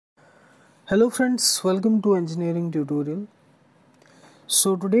Hello friends, welcome to engineering tutorial.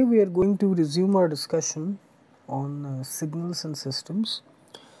 So today we are going to resume our discussion on signals and systems.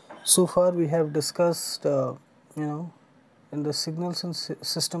 So far we have discussed in the signals and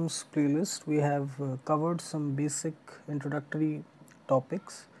systems playlist we have covered some basic introductory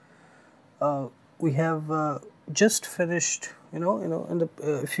topics. We have just finished in the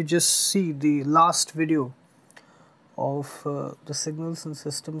if you just see the last video of the signals and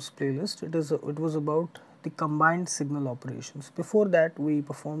systems playlist, it was about the combined signal operations. Before that we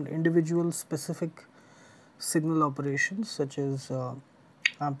performed individual specific signal operations such as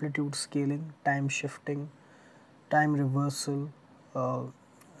amplitude scaling, time shifting, time reversal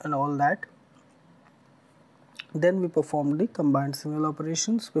and all that. Then we performed the combined signal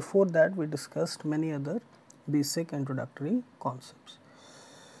operations. Before that we discussed many other basic introductory concepts.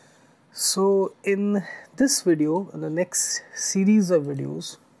 So in this video, in the next series of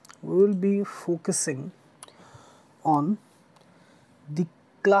videos, we will be focusing on the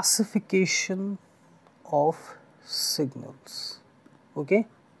classification of signals. Okay,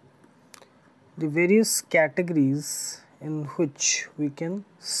 the various categories in which we can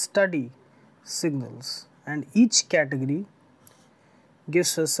study signals, and each category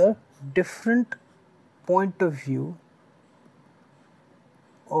gives us a different point of view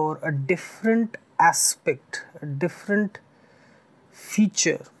or a different aspect, a different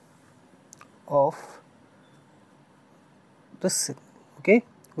feature of the signal, okay,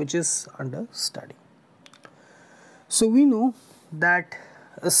 which is under study. So we know that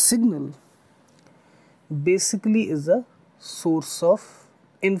a signal basically is a source of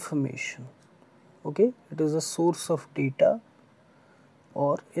information, okay, it is a source of data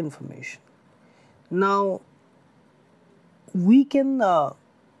or information. Now we can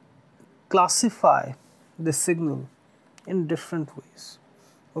classify the signal in different ways,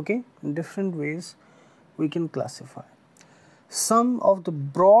 okay, in different ways we can classify. Some of the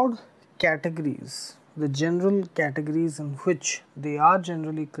broad categories, the general categories in which they are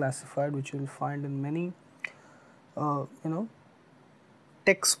generally classified, which you will find in many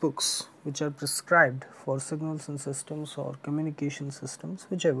textbooks which are prescribed for signals and systems or communication systems,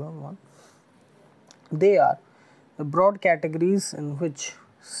 whichever one, they are the broad categories in which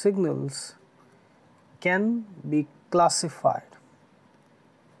signals can be classified.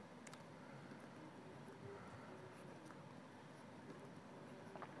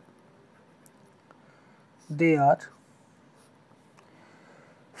 They are,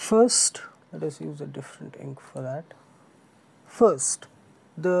 first, let us use a different ink for that. First,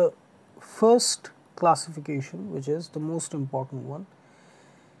 the first classification, which is the most important one,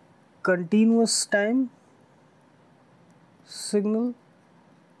 continuous time signal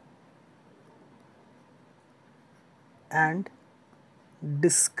and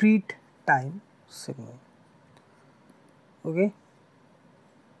discrete time signal. Okay,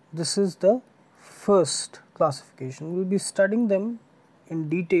 this is the first classification. We will be studying them in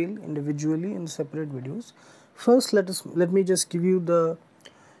detail individually in separate videos. First, let me just give you the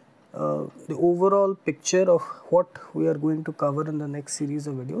overall picture of what we are going to cover in the next series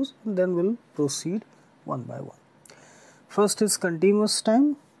of videos, and then we'll proceed one by one. First is continuous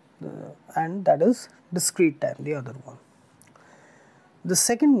time, and that is discrete time, the other one. The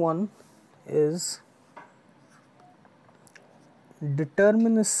second one is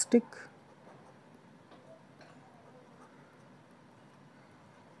deterministic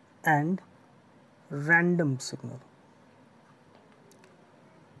and random signal.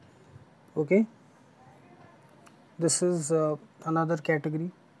 Okay, this is another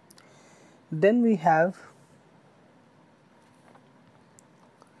category. Then we have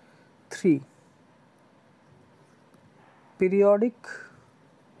 3 periodic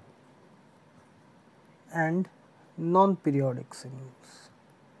and non-periodic signals.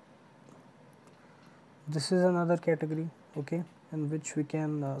 This is another category, okay, in which we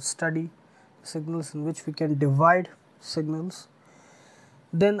can study signals, in which we can divide signals.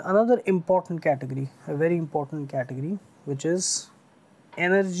 Then another important category, a very important category, which is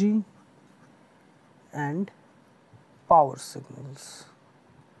energy and power signals.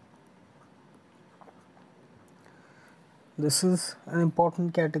 This is an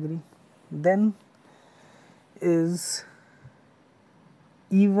important category. Then is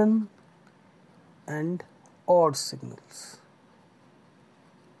even and odd signals.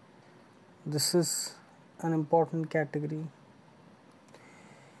 This is an important category.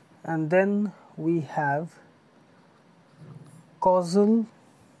 And then we have causal,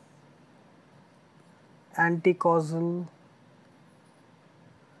 anti-causal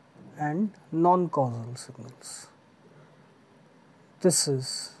and non-causal signals. This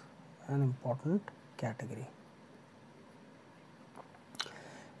is an important category.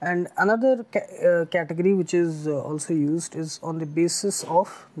 And another category which is also used is on the basis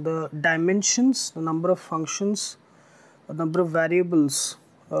of the dimensions, the number of functions, the number of variables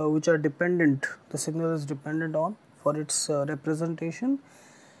which are dependent, the signal is dependent on for its representation.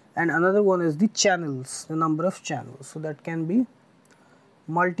 And another one is the channels, the number of channels. So that can be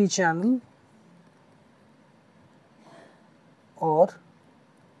multi-channel or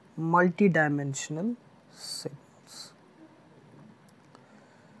multi-dimensional signals.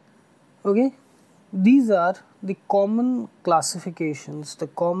 Okay, these are the common classifications, the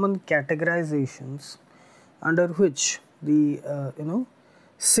common categorizations under which the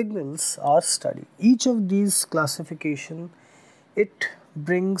signals are studied. Each of these classification, it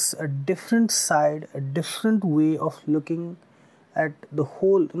brings a different side, a different way of looking at the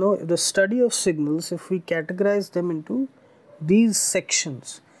whole, the study of signals. If we categorize them into these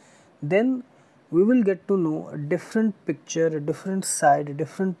sections, then we will get to know a different picture, a different side, a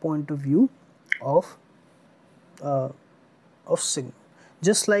different point of view of signal.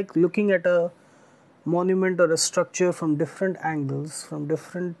 Just like looking at a monument or a structure from different angles, from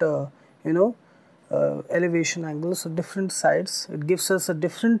different elevation angles or different sides, it gives us a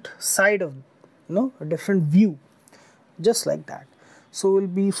different side of, a different view, just like that. So we'll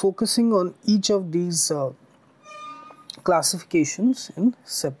be focusing on each of these classifications in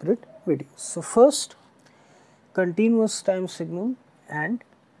separate videos. So first, continuous time signal and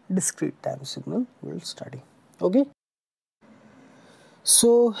discrete time signal we'll study. Okay.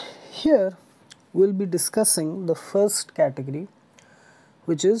 So here we'll be discussing the first category,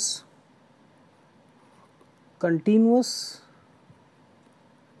 which is continuous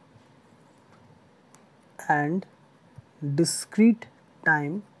and discrete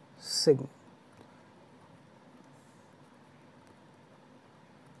time signal.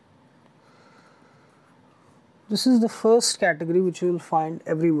 This is the first category which you will find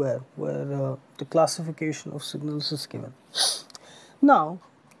everywhere where the classification of signals is given. Now,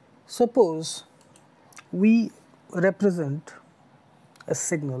 suppose we represent a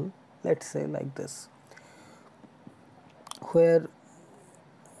signal, let's say like this, where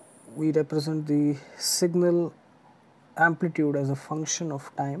we represent the signal amplitude as a function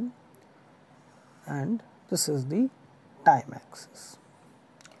of time, and this is the time axis.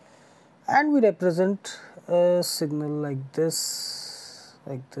 And we represent a signal like this,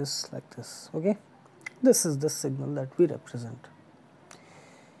 like this, like this. Okay, this is the signal that we represent.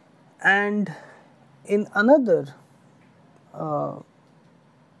 And in another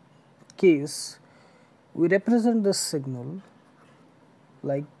case, we represent the signal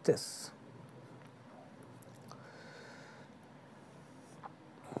like this.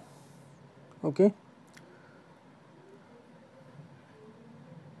 Okay.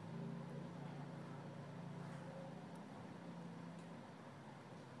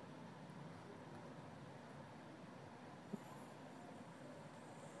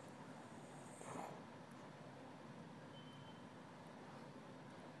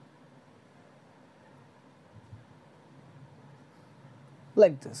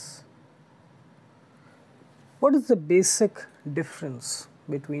 Like this. What is the basic difference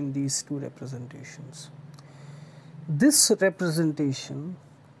between these two representations? This representation,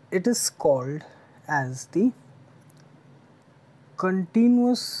 it is called as the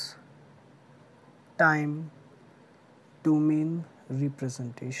continuous time domain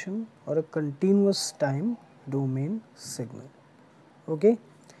representation or a continuous time domain signal. Okay,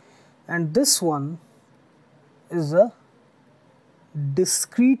 and this one is a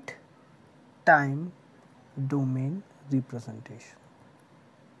discrete time domain representation.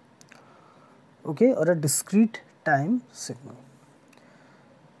 Okay, or a discrete time signal.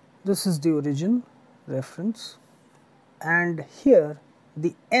 This is the origin reference, and here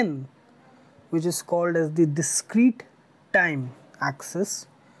the n, which is called as the discrete time axis,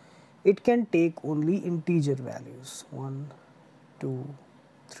 it can take only integer values, 1, 2,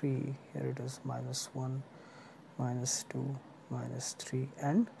 3, here it is -1, -2, -3,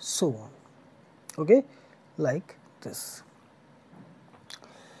 and so on. Okay, like this.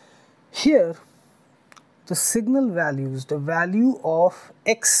 Here the signal values, the value of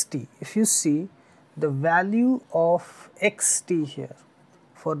xt, if you see the value of xt here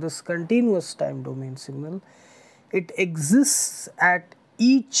for this continuous time domain signal, it exists at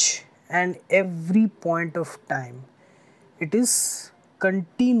each and every point of time. It is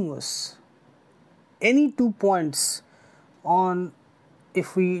continuous. Any 2 points on,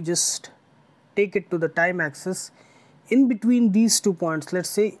 if we just take it to the time axis, in between these 2 points, let's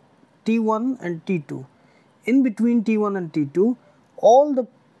say T1 and T2, in between T1 and T2, all the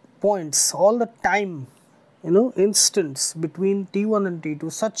points, all the time, instants between T1 and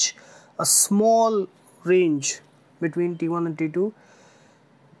T2, such a small range between T1 and T2,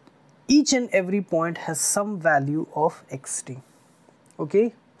 each and every point has some value of xt,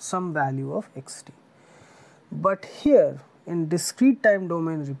 okay, some value of xt. But here in discrete time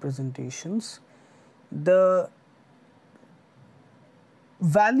domain representations, the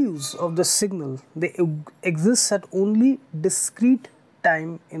values of the signal, they exist at only discrete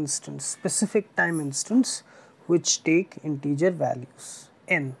time instants, specific time instants which take integer values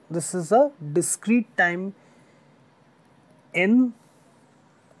n. This is a discrete time n.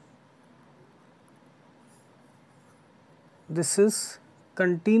 This is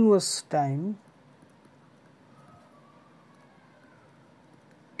continuous time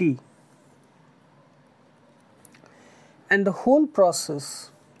t. And the whole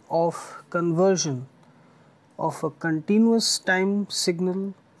process of conversion of a continuous time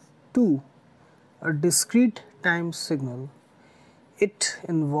signal to a discrete time signal, it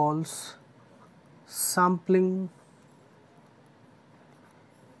involves sampling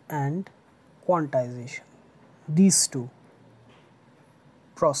and quantization. These two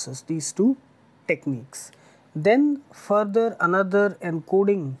process, these two techniques. Then further another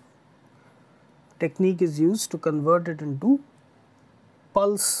encoding technique is used to convert it into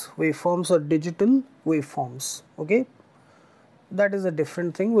pulse waveforms or digital waveforms, okay. That is a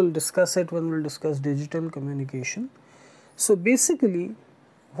different thing, we will discuss it when we will discuss digital communication. So basically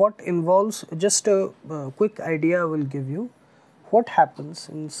what involves, just a quick idea I will give you, what happens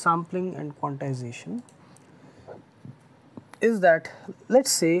in sampling and quantization is that, let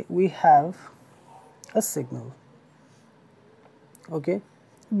us say we have a signal, okay,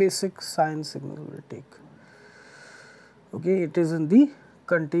 basic sine signal we will take, okay, it is in the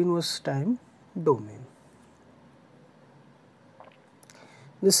continuous time domain.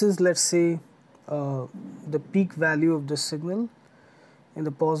 This is, let us say, the peak value of this signal in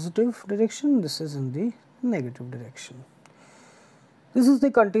the positive direction, this is in the negative direction. This is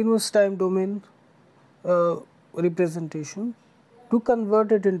the continuous time domain representation. To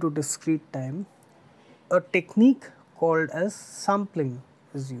convert it into discrete time, a technique called as sampling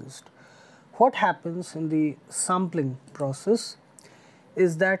is used. What happens in the sampling process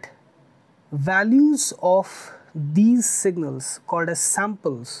is that values of these signals called as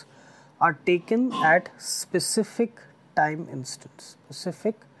samples are taken at specific time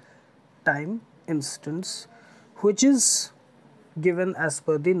instants, which is given as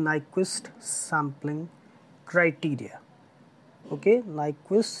per the Nyquist sampling criteria, okay,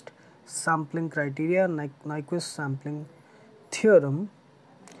 Nyquist sampling criteria, Nyquist sampling theorem,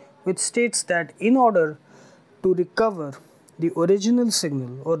 which states that in order to recover the original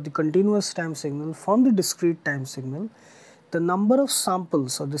signal or the continuous time signal from the discrete time signal, the number of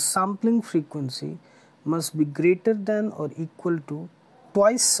samples or the sampling frequency must be greater than or equal to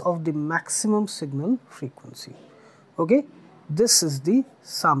twice of the maximum signal frequency, okay. This is the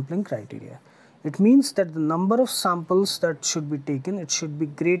sampling criteria. It means that the number of samples that should be taken, it should be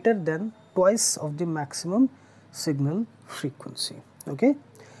greater than twice of the maximum signal frequency, okay.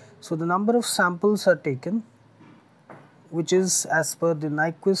 So the number of samples are taken, which is as per the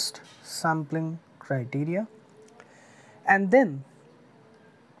Nyquist sampling criteria, and then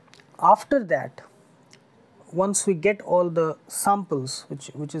after that, once we get all the samples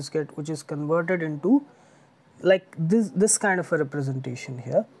which is converted into like this kind of a representation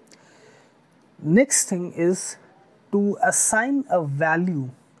here, next thing is to assign a value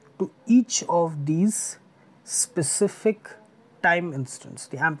to each of these specific time instants,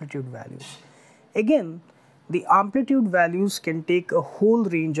 the amplitude values. Again, the amplitude values can take a whole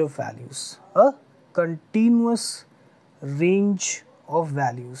range of values, a continuous range of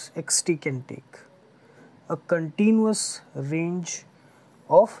values xt can take, a continuous range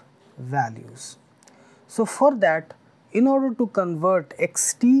of values. So for that, in order to convert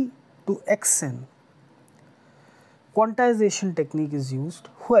xt to xn, quantization technique is used,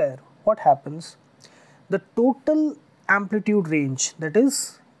 where what happens, the total amplitude range, that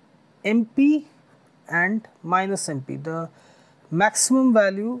is MP and minus MP, the maximum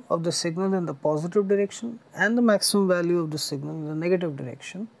value of the signal in the positive direction and the maximum value of the signal in the negative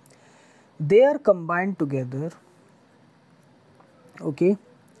direction, they are combined together, okay.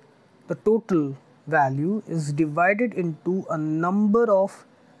 The total value is divided into a number of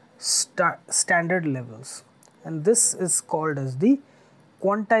standard levels, and this is called as the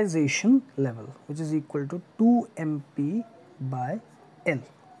quantization level, which is equal to 2MP by L.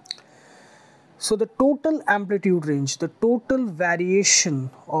 So the total amplitude range, the total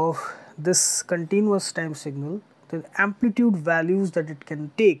variation of this continuous time signal, the amplitude values that it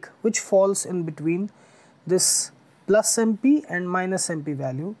can take, which falls in between this plus MP and minus MP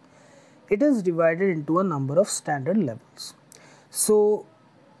value, it is divided into a number of standard levels. So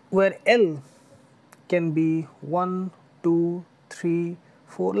where L can be 1, 2, 3,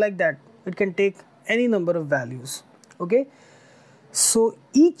 4, like that, it can take any number of values. Okay, so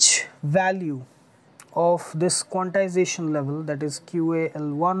each value of this quantization level, that is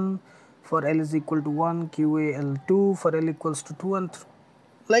QAL1 for L is equal to 1, QAL2 for L equals to 2, and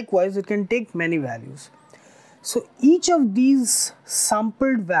likewise it can take many values. So each of these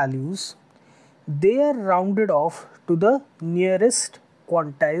sampled values, they are rounded off to the nearest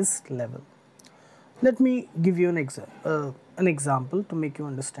quantized level. Let me give you an example to make you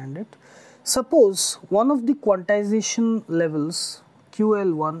understand it. Suppose one of the quantization levels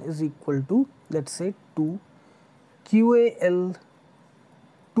QL1 is equal to, let's say, 2, QAL2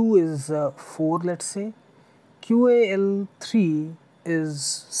 is 4, let's say, QAL3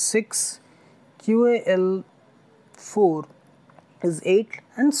 is 6, QAL4 is 8,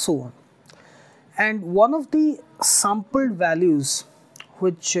 and so on. And one of the sampled values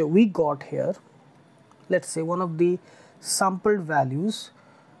which we got here, let's say one of the sampled values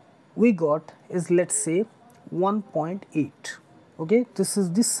we got is, let's say, 1.8. Okay, this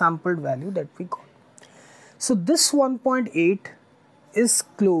is the sampled value that we got. So this 1.8 is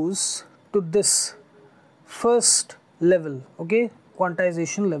close to this first level, okay,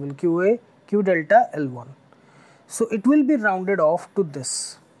 quantization level Q delta L1. So it will be rounded off to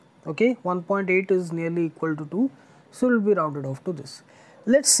this. Okay, 1.8 is nearly equal to 2, so it will be rounded off to this.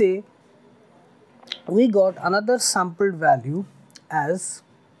 Let's say we got another sampled value as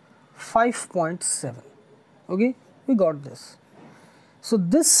 5.7. okay, we got this. So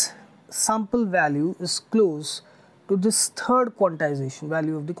this sample value is close to this third quantization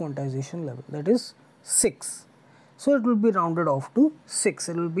value of the quantization level, that is 6. So it will be rounded off to 6,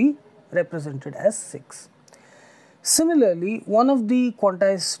 it will be represented as 6. Similarly, one of the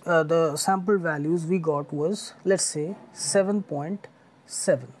the sample values we got was, let's say,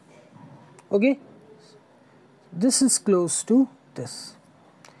 7.7. okay, this is close to this,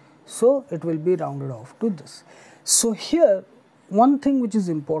 so it will be rounded off to this. So here one thing which is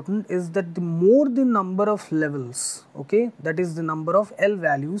important is that the more the number of levels, okay, that is the number of L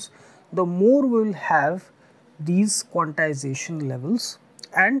values, the more we will have these quantization levels,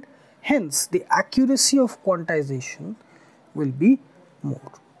 and hence the accuracy of quantization will be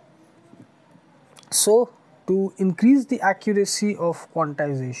more. So to increase the accuracy of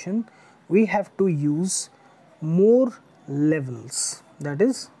quantization, we have to use more levels, that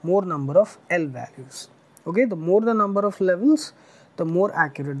is more number of L values. Okay, the more the number of levels, the more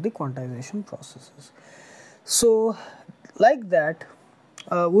accurate the quantization process is. So like that,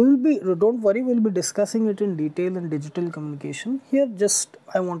 we will be, don't worry, we will be discussing it in detail in digital communication. Here just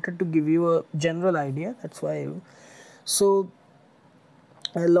I wanted to give you a general idea, that's why. So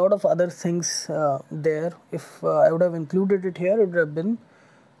a lot of other things there, if I would have included it here, it would have been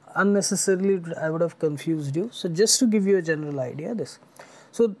unnecessarily, I would have confused you. So just to give you a general idea, this.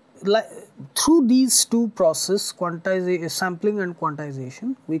 So through these two processes, sampling and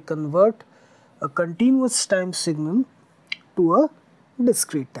quantization, we convert a continuous time signal to a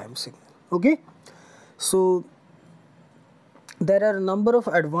discrete time signal. Okay, so there are a number of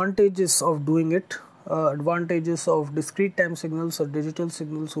advantages of doing it. Advantages of discrete time signals or digital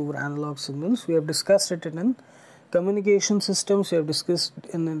signals over analog signals. We have discussed it in communication systems. We have discussed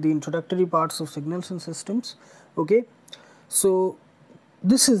in the introductory parts of signals and systems. Okay, so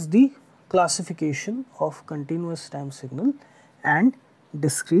this is the classification of continuous time signal and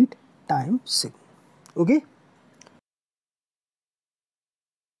discrete time signal. Okay.